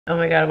Oh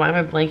my god, why am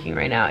I blanking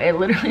right now? It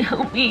literally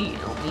helped me.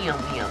 Help me,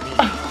 help me, help me.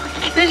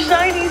 Oh, the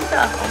shiny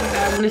stuff. Oh my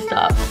god, I'm gonna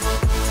stop.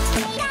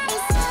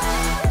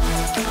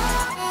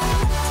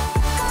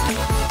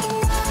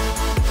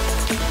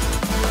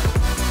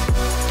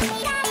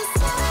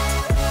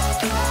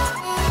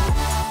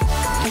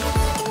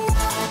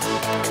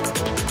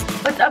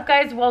 What's up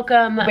guys,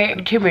 welcome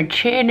back to my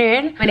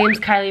channel. My name's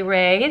Kylie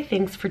Ray.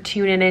 Thanks for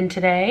tuning in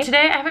today.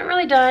 Today I haven't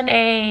really done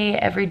a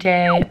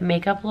everyday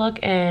makeup look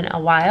in a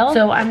while.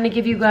 So I'm gonna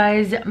give you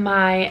guys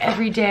my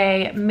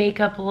everyday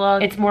makeup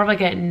look. It's more of like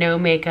a no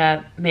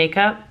makeup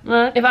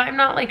look. If I'm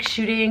not like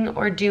shooting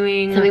or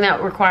doing something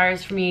that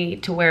requires for me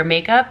to wear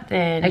makeup,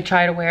 then I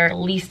try to wear the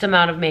least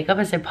amount of makeup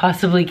as I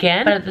possibly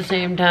can. But at the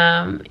same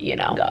time, you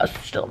know, gotta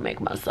still make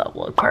myself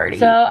look pretty.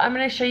 So I'm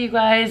gonna show you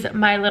guys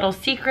my little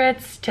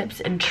secrets, tips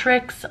and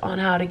tricks on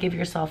how to give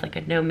yourself like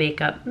a no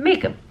makeup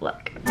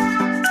look.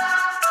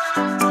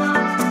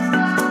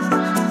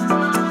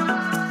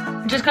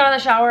 Just got out of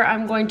the shower.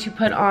 I'm going to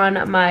put on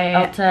my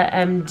Ulta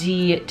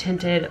MD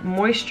tinted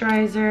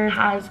moisturizer. It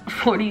has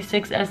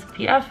 46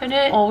 SPF in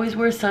it. Always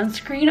wear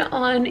sunscreen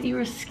on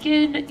your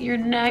skin, your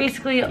neck,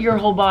 basically your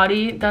whole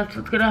body. That's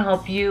what's gonna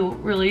help you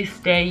really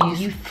stay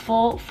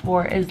youthful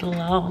for as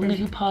long as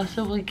you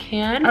possibly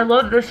can. I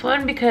love this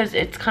one because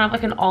it's kind of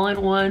like an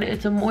all-in-one.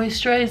 It's a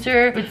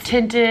moisturizer, it's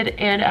tinted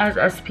and has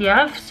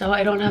SPF, so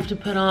I don't have to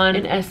put on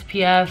an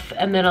SPF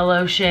and then a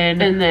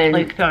lotion and then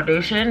like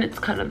foundation. It's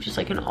kind of just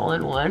like an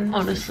all-in-one.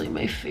 Honestly,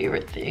 my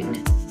favorite thing.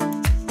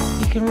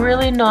 You can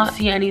really not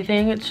see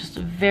anything. It's just a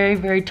very,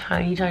 very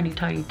tiny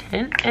tint.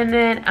 And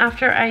then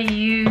after I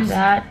use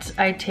that,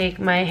 I take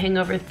my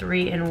Hangover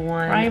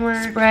 3-in-1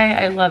 primer spray.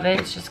 I love it.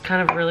 It's just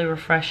kind of really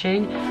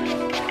refreshing.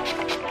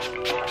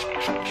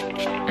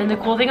 And the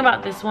cool thing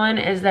about this one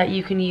is that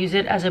you can use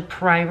it as a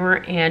primer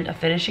and a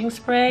finishing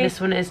spray.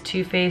 This one is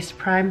Too Faced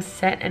Prime,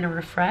 Set, and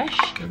Refresh.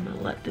 I'm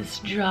gonna let this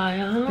dry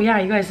out. But yeah,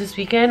 you guys, this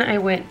weekend I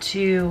went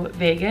to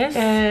Vegas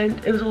and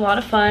it was a lot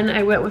of fun.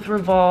 I went with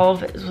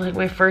Revolve. It was like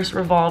my first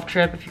Revolve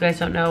trip. If you guys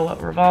don't know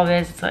what Revolve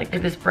is, it's like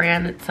this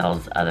brand that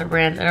sells other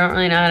brands. I don't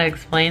really know how to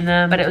explain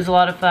them, but it was a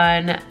lot of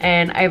fun.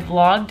 And I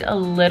vlogged a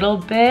little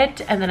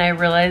bit and then I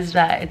realized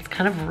that it's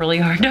kind of really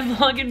hard to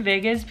vlog in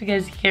Vegas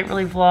because you can't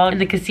really vlog in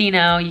the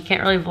casino. You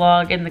can't really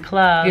vlog in the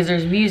club because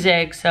there's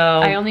music, so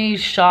I only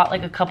shot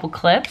like a couple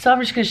clips, so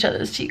I'm just gonna show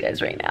this to you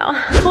guys right now.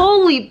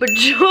 Holy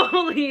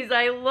bajolies,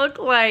 I look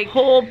like a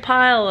whole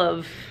pile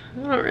of,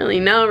 I don't really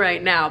know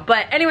right now.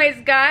 But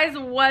anyways, guys,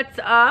 what's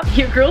up?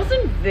 Your girl's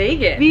in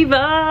Vegas.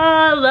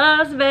 Viva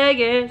Las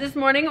Vegas. This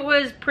morning it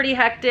was pretty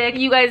hectic.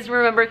 You guys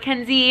remember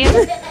Kenzie?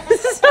 Don't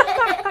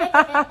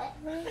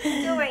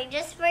worry,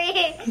 just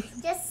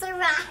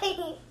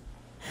survive.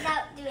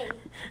 Without doing.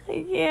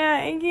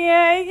 Yeah.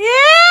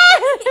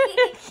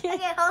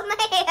 Okay, hold my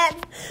hand.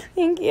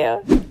 Thank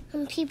you.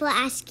 When people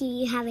ask you,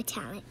 you have a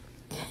talent.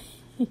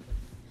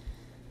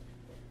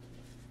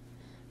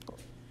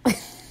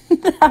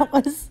 That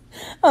was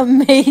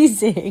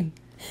amazing.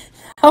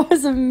 That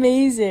was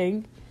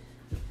amazing.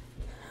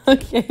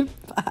 Okay,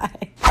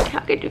 bye. How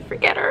could you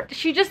forget her?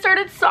 She just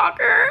started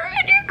soccer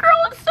and your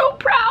girl is so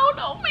proud.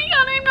 Oh my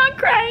god, I'm not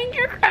crying,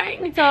 you're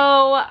crying. So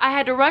I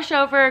had to rush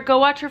over, go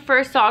watch her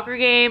first soccer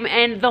game,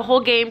 and the whole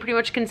game pretty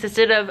much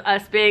consisted of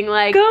us being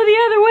like, go the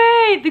other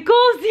way, the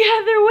goal's the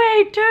other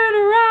way, turn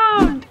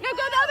around. No,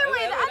 go the other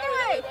way, the other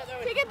way.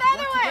 Take it the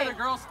other way. Together,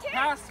 girls.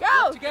 Pass. Go.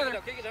 Work together.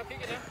 Kick it up,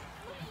 kick it up.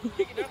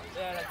 Kick it up.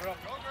 Yeah, girl.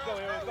 Go,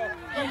 go.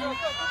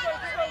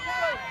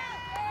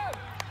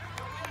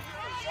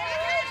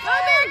 Go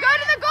there, go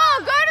to the goal,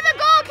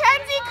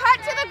 Kenzie, cut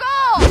to the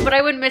goal. But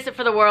I wouldn't miss it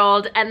for the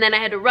world, and then I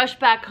had to rush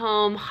back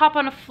home, hop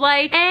on a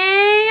flight,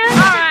 and all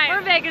right,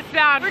 we're Vegas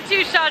bound. We're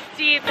 2 shots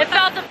deep. It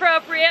felt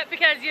appropriate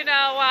because you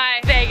know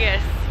why.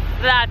 Vegas.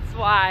 That's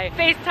why.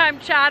 FaceTime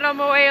chat on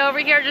my way over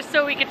here just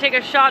so we could take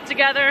a shot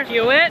together.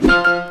 Cue it.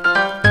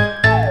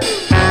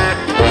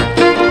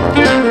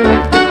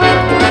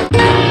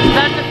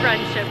 That's a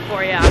friendship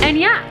for you. And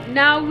yeah,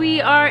 now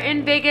we are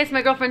in Vegas.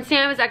 My girlfriend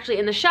Sam is actually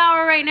in the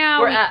shower right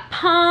now. We're at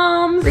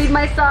Palms. Read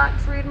my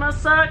socks, read my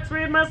socks,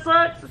 read my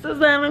socks. It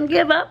says I don't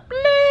give up.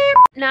 Bleep.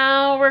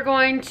 Now we're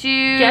going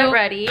to get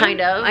ready,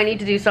 kind of. I need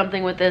to do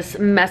something with this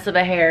mess of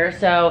a hair,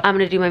 so I'm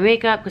gonna do my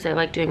makeup because I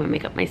like doing my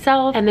makeup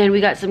myself. And then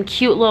we got some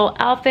cute little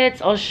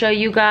outfits. I'll show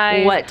you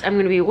guys what I'm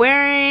gonna be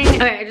wearing.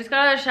 Okay, I just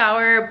got out of the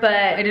shower, but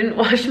I didn't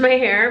wash my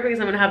hair because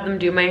I'm gonna have them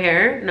do my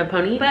hair in a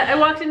pony. But I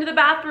walked into the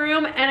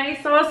bathroom and I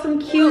saw some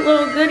cute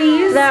little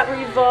goodies that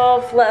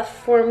Revolve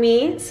left for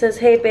me. It says,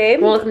 hey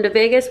babe, welcome to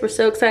Vegas. We're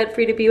so excited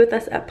for you to be with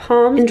us at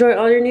Palms. Enjoy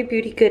all your new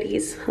beauty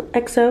goodies.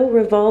 XO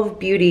Revolve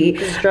Beauty.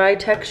 This dry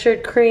texture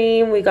textured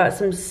cream. We got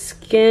some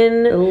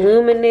skin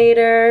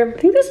illuminator. I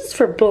think this is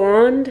for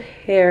blonde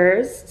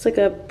hairs. It's like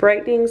a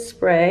brightening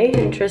spray.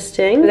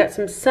 Interesting. We got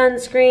some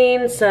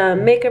sunscreen,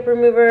 some makeup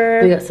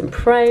remover. We got some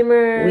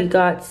primer. We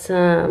got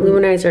some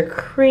luminizer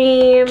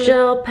cream,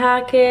 gel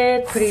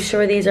packets. Pretty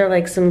sure these are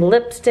like some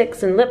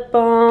lipsticks and lip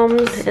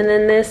balms. And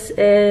then this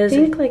is, I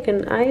think, like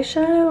an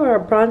eyeshadow or a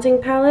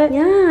bronzing palette.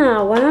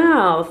 Yeah,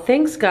 wow.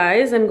 Thanks,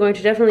 guys. I'm going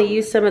to definitely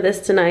use some of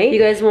this tonight. You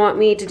guys want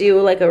me to do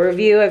like a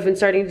review? I've been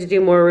starting to do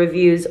more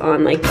reviews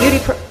on like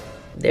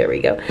there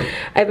we go.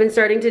 I've been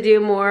starting to do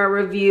more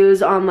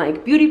reviews on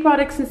like beauty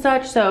products and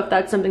such, so if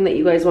that's something that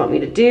you guys want me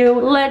to do,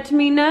 let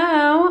me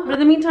know. But in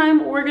the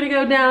meantime, we're gonna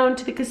go down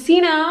to the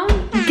casino,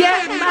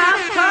 get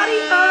my party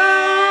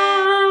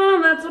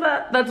on.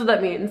 That's what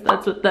that means.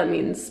 That's what that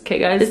means. Okay,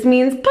 guys, this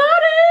means party.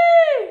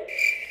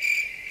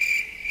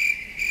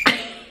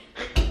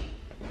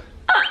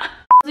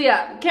 So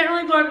yeah, can't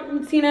really vlog at the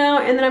casino,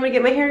 and then I'm gonna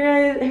get my hair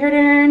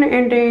done,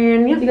 and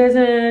then yeah, you guys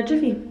in a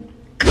jiffy.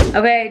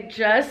 Okay,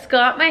 just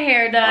got my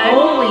hair done.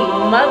 Holy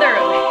mother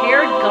of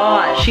hair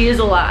god. She is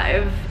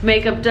alive.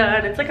 Makeup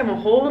done. It's like I'm a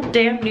whole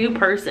damn new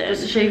person.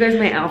 Just to show you guys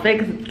my outfit,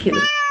 because it's cute.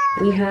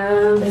 We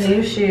have the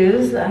new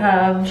shoes that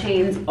have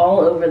chains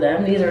all over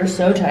them. These are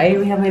so tight.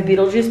 We have my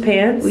Beetlejuice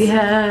pants. We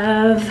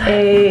have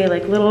a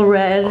like little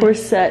red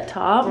corset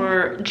top.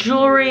 For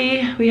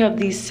jewelry, we have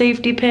these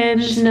safety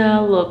pins,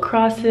 Chanel, little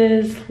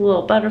crosses,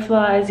 little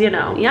butterflies, you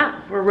know.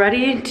 Yeah, we're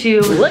ready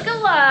to look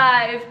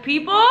alive,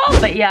 people.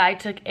 But yeah, I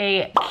took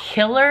a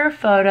killer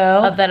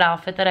photo of that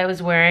outfit that I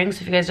was wearing.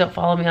 So if you guys don't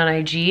follow me on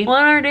IG,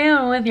 what are you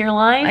doing with your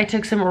life? I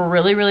took some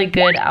really, really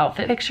good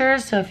outfit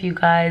pictures. So if you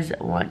guys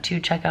want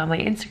to check out my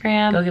Instagram,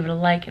 go give it a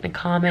like and a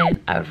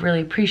comment. I would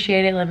really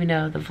appreciate it. Let me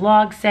know the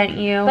vlog sent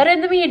you. But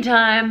in the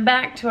meantime,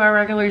 back to our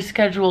regular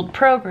scheduled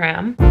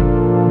program.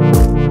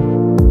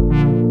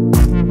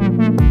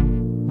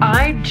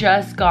 I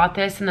just got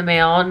this in the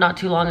mail not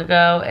too long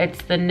ago.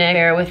 It's the Nick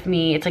Bear With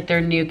Me. It's like their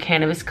new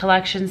cannabis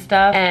collection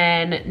stuff.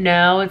 And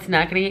no, it's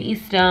not gonna get you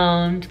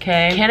stoned,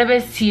 okay?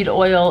 Cannabis seed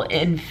oil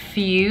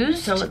infused.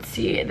 So let's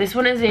see. This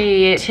one is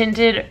a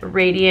tinted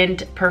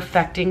radiant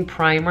perfecting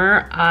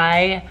primer.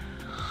 I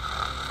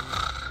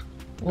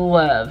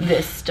love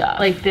this stuff.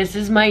 Like, this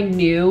is my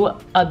new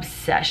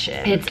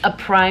obsession. It's a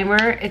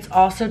primer. It's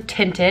also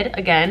tinted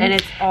again, and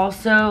it's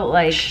also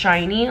like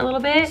shiny a little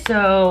bit.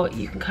 So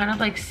you can kind of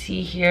like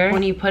see here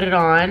when you put it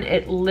on,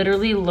 it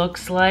literally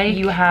looks like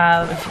you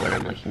have, what's the word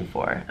I'm looking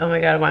for? Oh my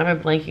god, why am I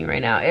blanking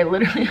right now? It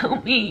literally,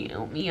 help me.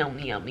 Oh my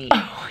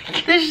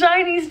god, the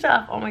shiny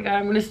stuff. Oh my god,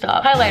 I'm gonna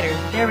stop.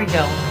 Highlighters, there we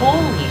go.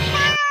 Holy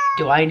sh**,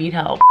 do I need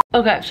help?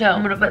 Okay, so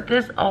I'm gonna put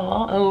this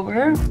all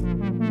over.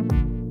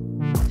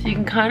 So you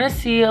can kind of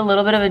see a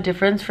little bit of a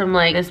difference from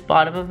like this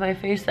bottom of my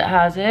face that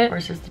has it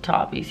versus the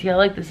top. You see how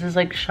like this is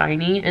like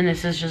shiny and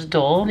this is just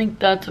dull? I think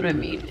that's what I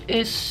mean.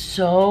 It's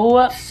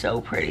so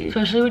pretty.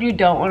 Especially when you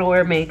don't want to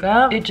wear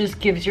makeup. It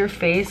just gives your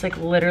face like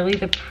literally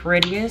the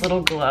prettiest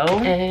little glow.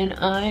 And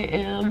I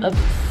am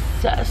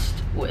obsessed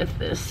with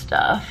this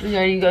stuff.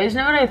 Yeah, you guys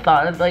know what I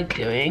thought of like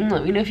doing?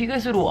 Let me know if you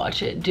guys would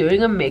watch it.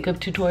 Doing a makeup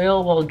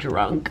tutorial while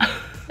drunk.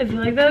 I feel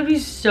like that would be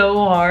so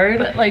hard,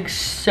 but like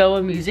so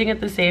amusing at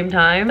the same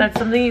time. That's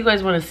something you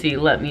guys want to see,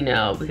 let me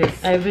know, because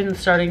I've been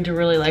starting to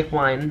really like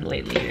wine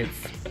lately.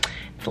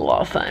 It's a lot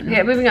of fun.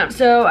 Okay, moving on.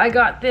 So I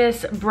got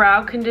this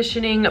brow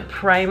conditioning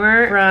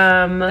primer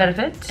from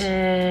Benefit,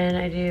 and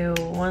I do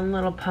one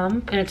little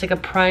pump, and it's like a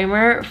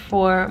primer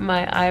for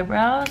my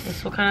eyebrows.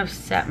 This will kind of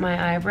set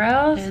my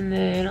eyebrows, and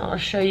then I'll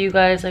show you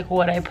guys like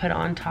what I put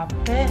on top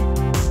of it.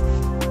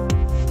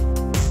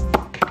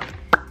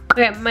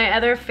 Okay, my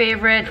other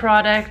favorite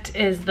product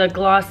is the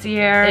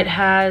Glossier. It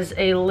has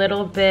a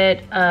little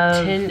bit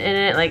of tint in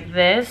it like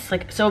this.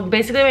 Like, so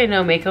basically my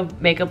no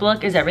makeup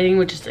look is everything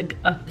with just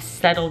a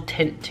settled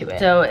tint to it.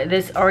 So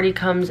this already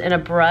comes in a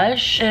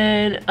brush,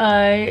 and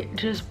I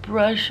just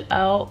brush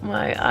out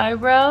my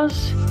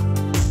eyebrows.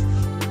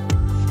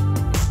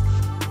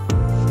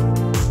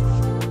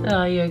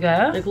 There you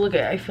go. Like, look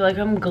at it. I feel like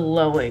I'm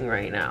glowing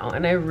right now,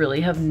 and I really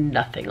have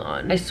nothing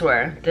on. I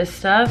swear, this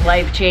stuff,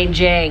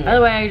 life-changing. By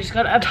the way, I just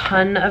got a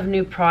ton of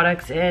new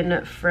products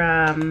in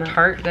from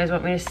Tarte. You guys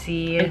want me to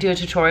see, do a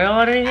tutorial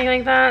on anything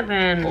like that,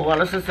 then let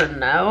us just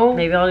know.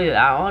 Maybe I'll do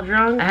that while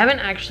drunk. I haven't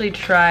actually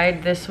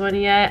tried this one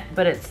yet,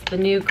 but it's the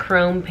new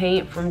chrome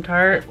paint from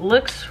Tarte. It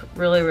looks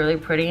really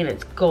pretty, and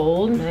it's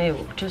gold. And I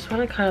just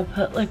want to kind of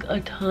put like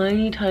a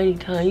tiny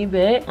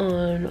bit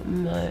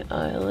on my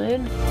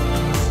eyelid.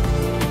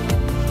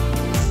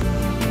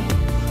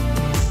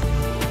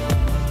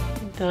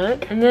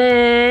 And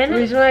then the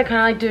reason why I kind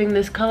of like doing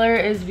this color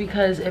is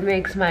because it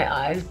makes my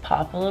eyes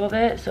pop a little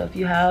bit. So if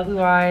you have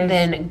blue eyes,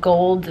 then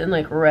golds and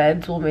like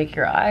reds will make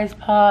your eyes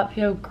pop. If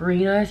you have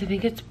green eyes, I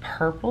think it's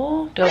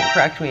purple. Don't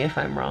correct me if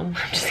I'm wrong.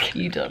 I'm just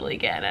kidding. You totally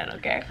can. I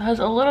don't care. It has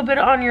a little bit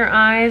on your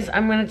eyes.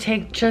 I'm gonna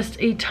take just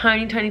a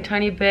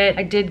tiny bit.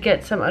 I did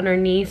get some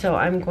underneath, so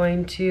I'm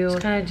going to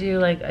just kind of do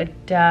like a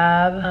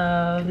dab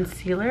of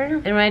concealer.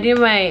 And when I do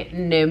my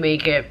no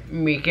makeup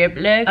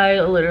look,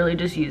 I literally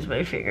just use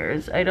my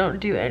fingers. I don't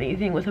do do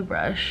anything with a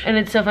brush. And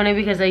it's so funny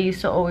because I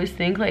used to always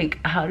think like,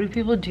 how do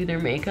people do their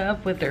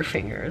makeup with their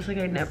fingers? Like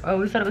I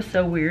always thought it was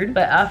so weird.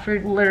 But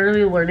after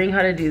literally learning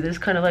how to do this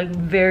kind of like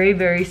very,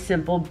 very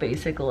simple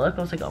basic look,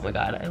 I was like, oh my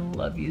God, I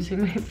love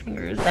using my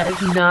fingers. That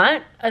is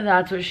not a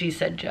that's what she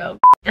said joke.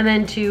 And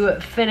then to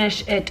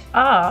finish it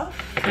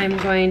off, I'm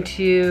going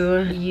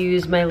to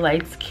use my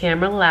Lights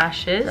Camera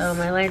lashes. So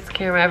my Lights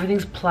Camera,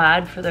 everything's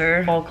plaid for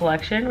their fall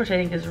collection, which I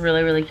think is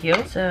really, really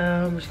cute. So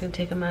I'm just gonna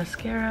take a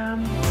mascara.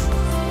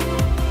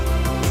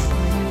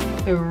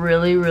 I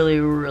really, really,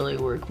 really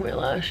work my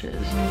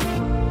lashes.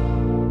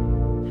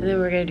 And then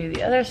we're gonna do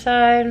the other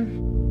side.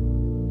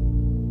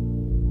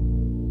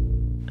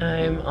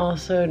 I'm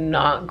also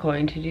not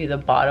going to do the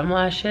bottom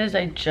lashes.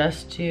 I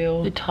just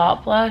do the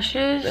top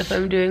lashes. If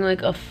I'm doing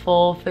like a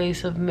full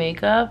face of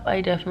makeup,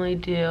 I definitely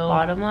do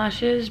bottom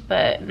lashes,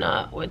 but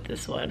not with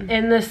this one.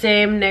 In the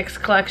same NYX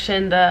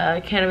collection,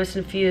 the Cannabis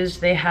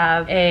Infused, they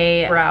have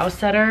a brow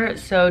setter.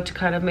 So to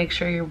kind of make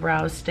sure your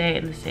brows stay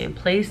in the same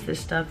place, this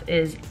stuff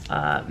is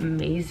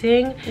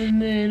amazing. And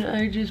then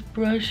I just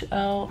brush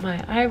out my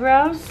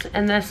eyebrows,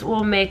 and this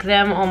will make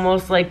them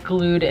almost like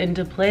glued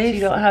into place. So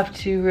you don't have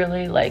to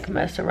really like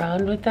mess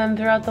around with them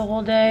throughout the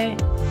whole day.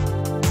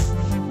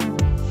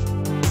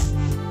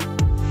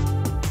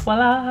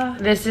 Voila!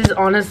 This is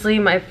honestly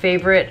my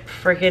favorite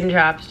freaking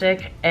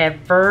chapstick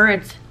ever.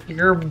 It's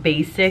your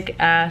basic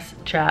ass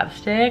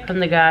chapstick from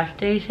the gas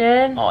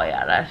station. Oh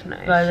yeah, that's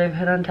nice. Guys, I've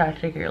hit on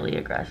tactic really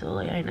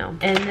aggressively, I know.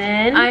 And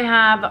then I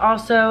have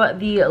also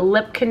the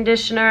lip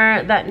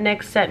conditioner that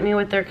NYX sent me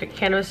with their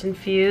Cannabis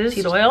Infused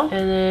seed oil.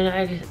 And then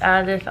I just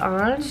add this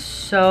on.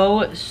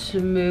 So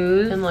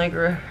smooth and like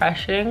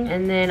refreshing.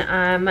 And then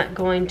I'm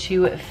going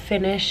to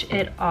finish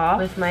it off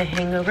with my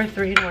Hangover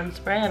 3-in-1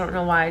 spray. I don't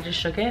know why I just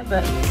shook it,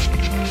 but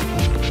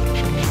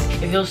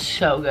it feels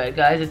so good,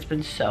 guys. It's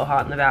been so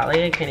hot in the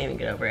valley. I can't even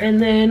get over it.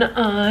 And then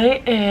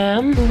I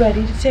am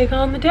ready to take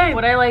on the day.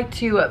 What I like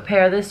to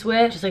pair this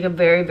with, just like a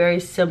very, very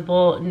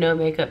simple, no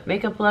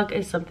makeup look,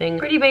 is something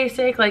pretty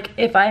basic. Like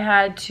if I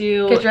had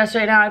to get dressed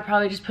right now, I'd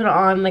probably just put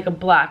on like a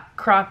black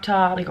crop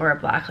top, like, or a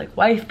black like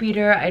wife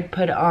beater. I'd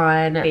put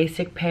on a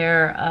basic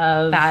pair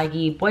of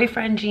baggy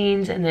boyfriend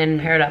jeans and then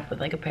pair it up with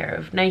like a pair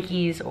of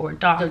Nikes or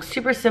Docs. Looks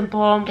super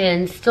simple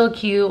and still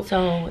cute.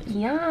 So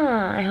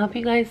yeah, I hope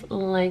you guys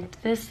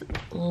liked this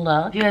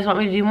look. If you guys want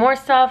me to do more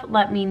stuff,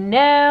 let me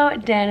know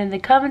down in the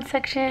comment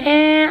section.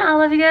 And I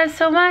love you guys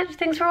so much.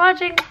 Thanks for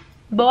watching.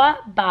 Bye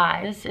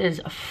bye. This is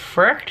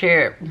frick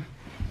tip.